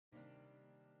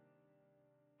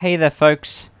Hey there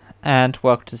folks, and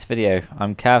welcome to this video.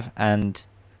 I'm Cav, and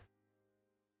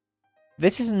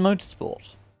this isn't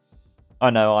motorsport. I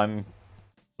know I'm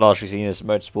largely seen as a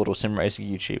motorsport or sim racing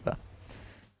YouTuber.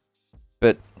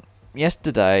 But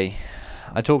yesterday,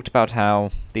 I talked about how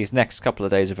these next couple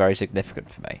of days are very significant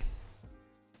for me.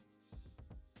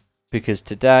 Because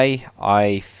today,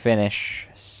 I finish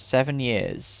 7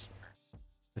 years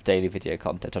of daily video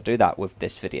content. I'll do that with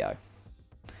this video.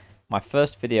 My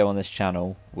first video on this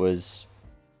channel was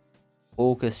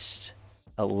August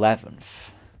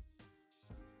 11th,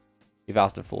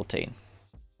 2014.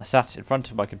 I sat in front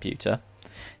of my computer.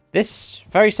 This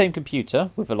very same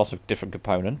computer with a lot of different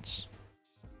components.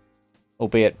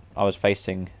 Albeit I was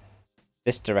facing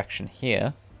this direction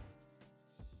here.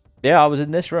 Yeah, I was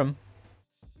in this room.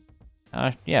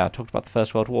 Yeah, I talked about the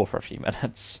First World War for a few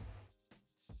minutes.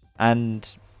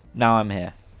 And now I'm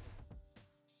here.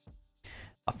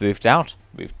 I've moved out,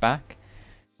 moved back,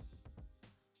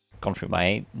 gone through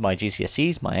my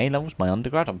GCSEs, my A-levels, my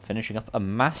undergrad. I'm finishing up a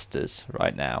master's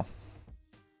right now.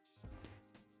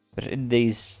 But in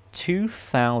these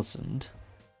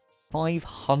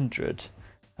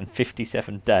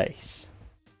 2,557 days,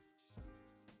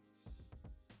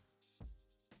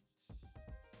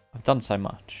 I've done so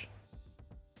much.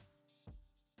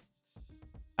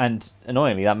 And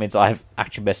annoyingly, that means I've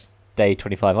actually missed day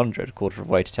 2,500, quarter of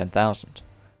the way to 10,000.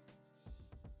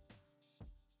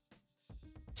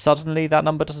 Suddenly, that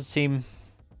number doesn't seem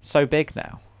so big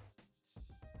now.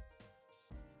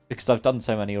 Because I've done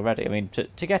so many already. I mean,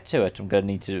 to get to it, I'm going to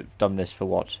need to have done this for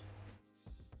what?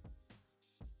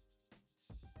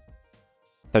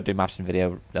 Don't do maths in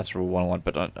video, that's rule 101,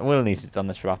 but I will need to have done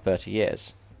this for about 30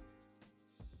 years.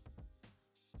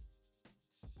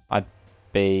 I'd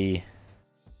be,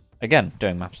 again,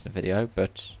 doing maths in the video,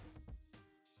 but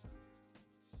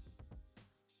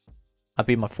I'd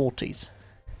be in my 40s.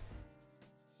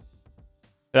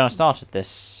 But when I started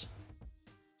this,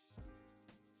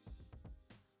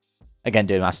 again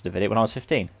doing maths in the video, when I was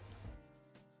 15.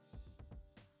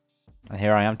 And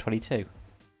here I am, 22.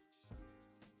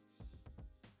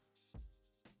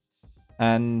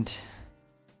 And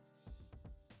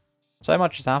so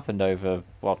much has happened over,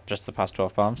 well, just the past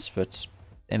 12 months, but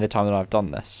in the time that I've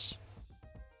done this.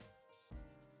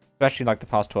 Especially like the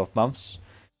past 12 months,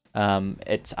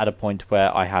 it's at a point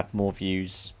where I had more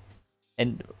views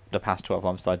in the past 12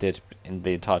 months than I did in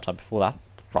the entire time before that,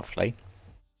 roughly.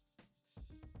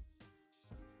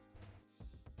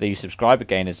 The subscriber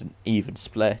gain is an even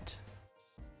split.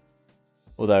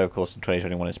 Although, of course, in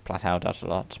 2021 it's plateaued out a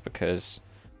lot because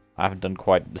I haven't done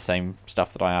quite the same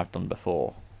stuff that I have done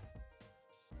before.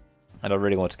 And I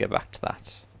really want to get back to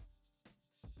that.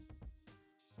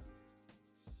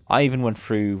 I even went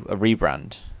through a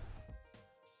rebrand.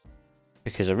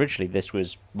 Because originally this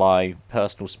was my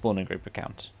personal spawning group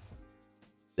account.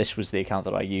 This was the account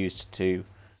that I used to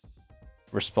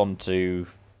respond to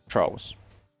trolls.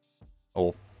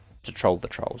 Or to troll the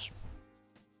trolls.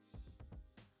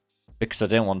 Because I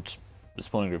didn't want the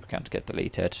spawning group account to get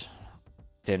deleted.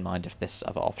 Didn't mind if this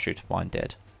other offshoot of mine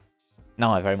did.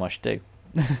 Now I very much do.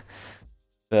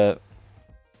 But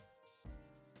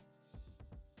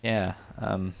yeah,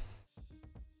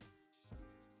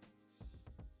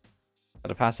 for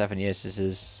the past 7 years, this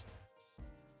has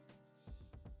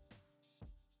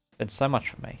been so much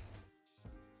for me.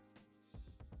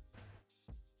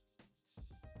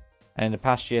 And in the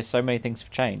past year, so many things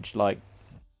have changed. Like,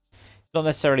 not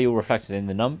necessarily all reflected in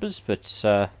the numbers, but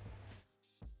you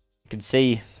can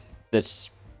see that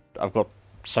I've got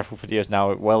several videos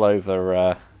now well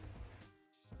over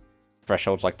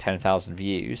thresholds like 10,000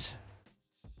 views.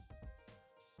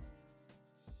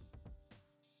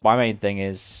 My main thing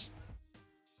is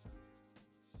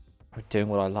I'm doing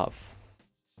what I love.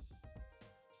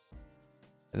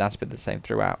 And that's been the same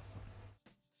throughout.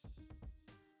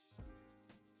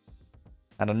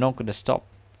 And I'm not going to stop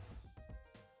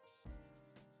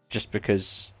just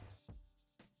because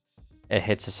it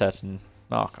hits a certain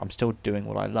mark. I'm still doing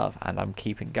what I love and I'm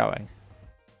keeping going.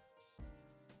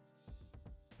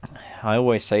 I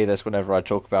always say this whenever I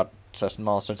talk about certain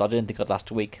milestones. I didn't think I'd last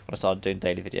a week when I started doing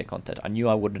daily video content. I knew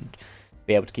I wouldn't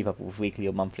be able to keep up with weekly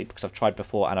or monthly because I've tried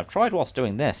before, and I've tried whilst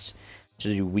doing this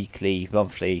to do weekly,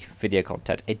 monthly video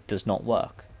content. It does not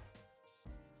work.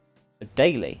 But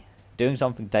daily, doing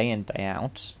something day in, day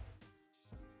out,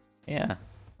 yeah,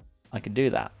 I can do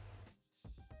that.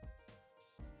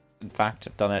 In fact,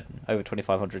 I've done it over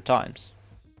 2,500 times.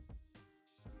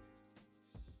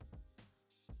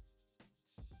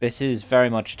 This is very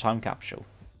much a time capsule,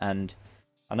 and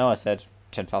I know I said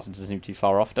 10,000 doesn't seem too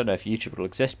far off. I don't know if YouTube will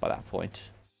exist by that point.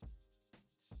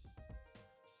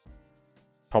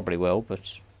 Probably will,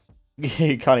 but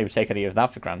you can't even take any of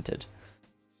that for granted.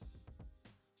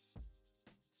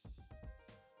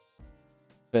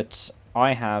 But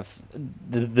I have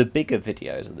the bigger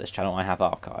videos of this channel I have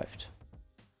archived.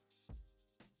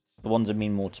 The ones that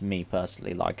mean more to me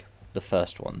personally, like the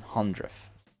first one, 100th,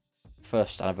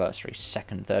 first anniversary,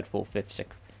 second, third, fourth, fifth,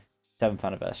 sixth, seventh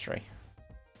anniversary.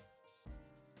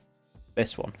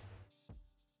 This one.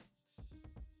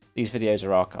 These videos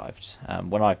are archived.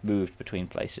 When I've moved between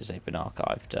places, they've been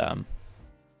archived.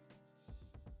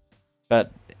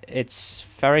 But it's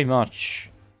very much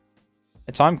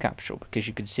a time capsule, because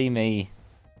you can see me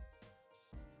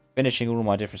finishing all of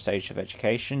my different stages of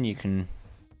education. You can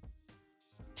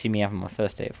see me having my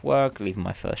first day of work, leaving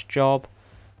my first job,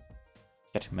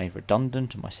 getting made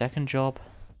redundant in my second job,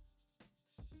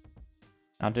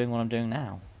 now doing what I'm doing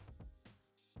now.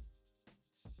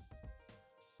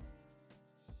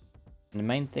 And the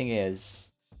main thing is,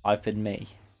 I've been me.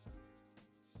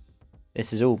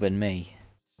 This has all been me.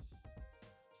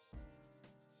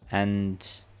 And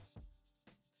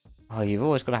oh, you've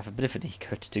always got to have a bit of an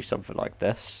ego to do something like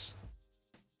this.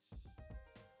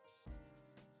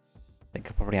 I think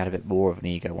I probably had a bit more of an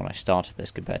ego when I started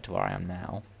this compared to where I am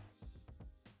now.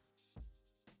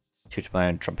 Toot my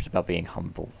own trumpet about being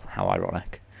humble. How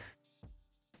ironic.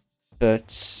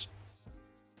 But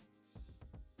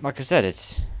like I said,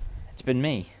 it's been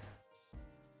me.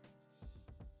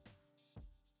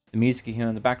 The music you hear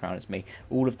in the background is me.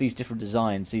 All of these different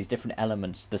designs, these different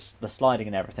elements, the sliding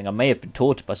and everything. I may have been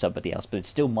taught by somebody else, but it's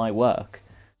still my work.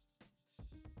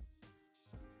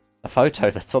 The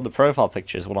photo that's on the profile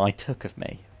picture is one I took of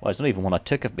me. Well, it's not even one I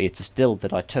took of me, it's a still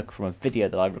that I took from a video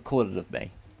that I recorded of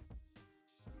me.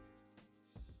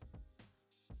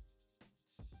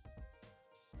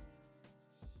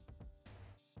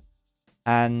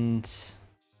 And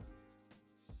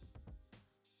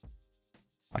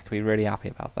I could be really happy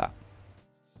about that.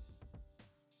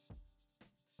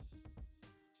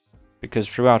 Because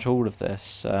throughout all of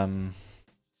this, I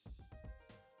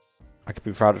could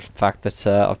be proud of the fact that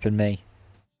I've been me.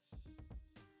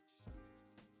 I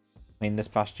mean, this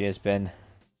past year's been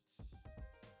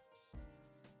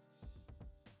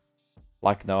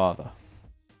like no other.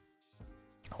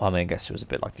 Well, I mean, I guess it was a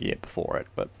bit like the year before it,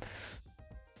 but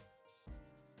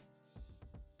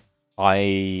I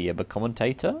am a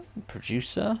commentator,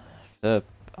 producer for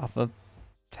other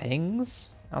things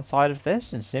outside of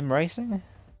this in sim racing.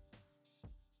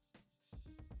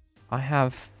 I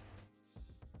have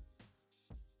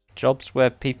jobs where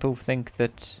people think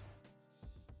that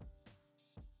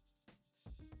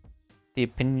the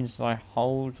opinions that I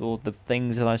hold or the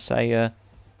things that I say are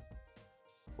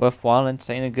worthwhile and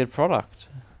saying a good product.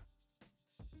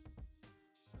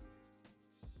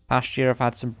 Past year I've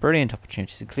had some brilliant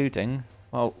opportunities, including,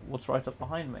 well, what's right up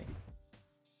behind me?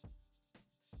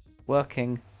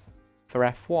 Working for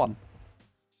F1.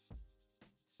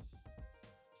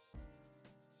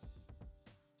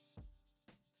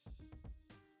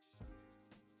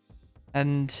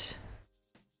 And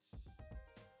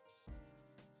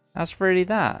that's really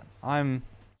that. I'm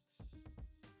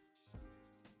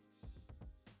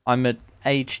at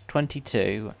age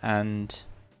 22 and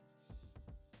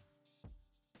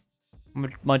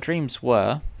my dreams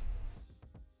were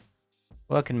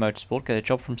work in motorsport, get a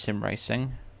job from sim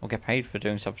racing, or get paid for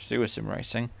doing stuff to do with sim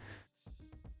racing,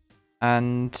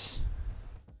 and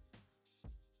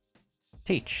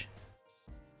teach.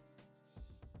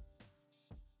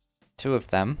 2 of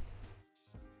them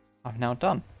I've now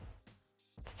done.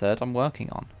 The 3rd I'm working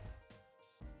on.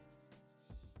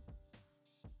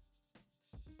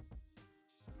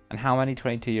 And how many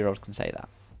 22-year-olds can say that?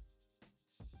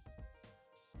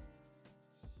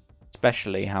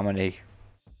 Especially how many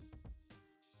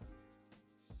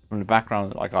from the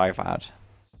background like I've had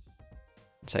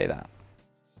say that.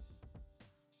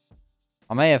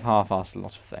 I may have half-assed a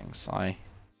lot of things. I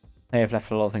may have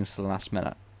left a lot of things to the last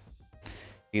minute.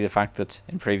 The fact that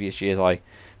in previous years I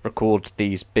record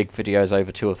these big videos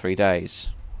over 2 or 3 days,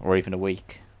 or even a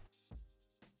week.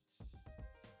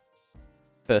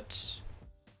 But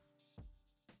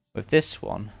with this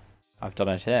one, I've done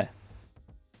it here.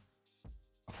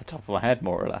 Off the top of my head,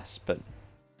 more or less, but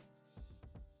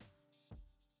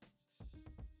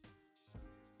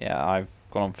yeah, I've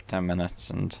gone on for 10 minutes,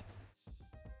 and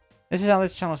this is how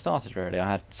this channel started, really.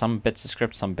 I had some bits of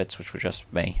script, some bits which were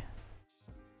just me.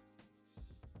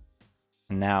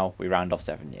 And now we round off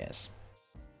 7 years.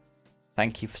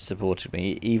 Thank you for supporting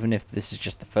me, even if this is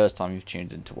just the first time you've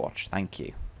tuned in to watch. Thank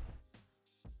you.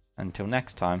 Until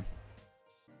next time,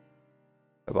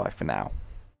 bye-bye for now.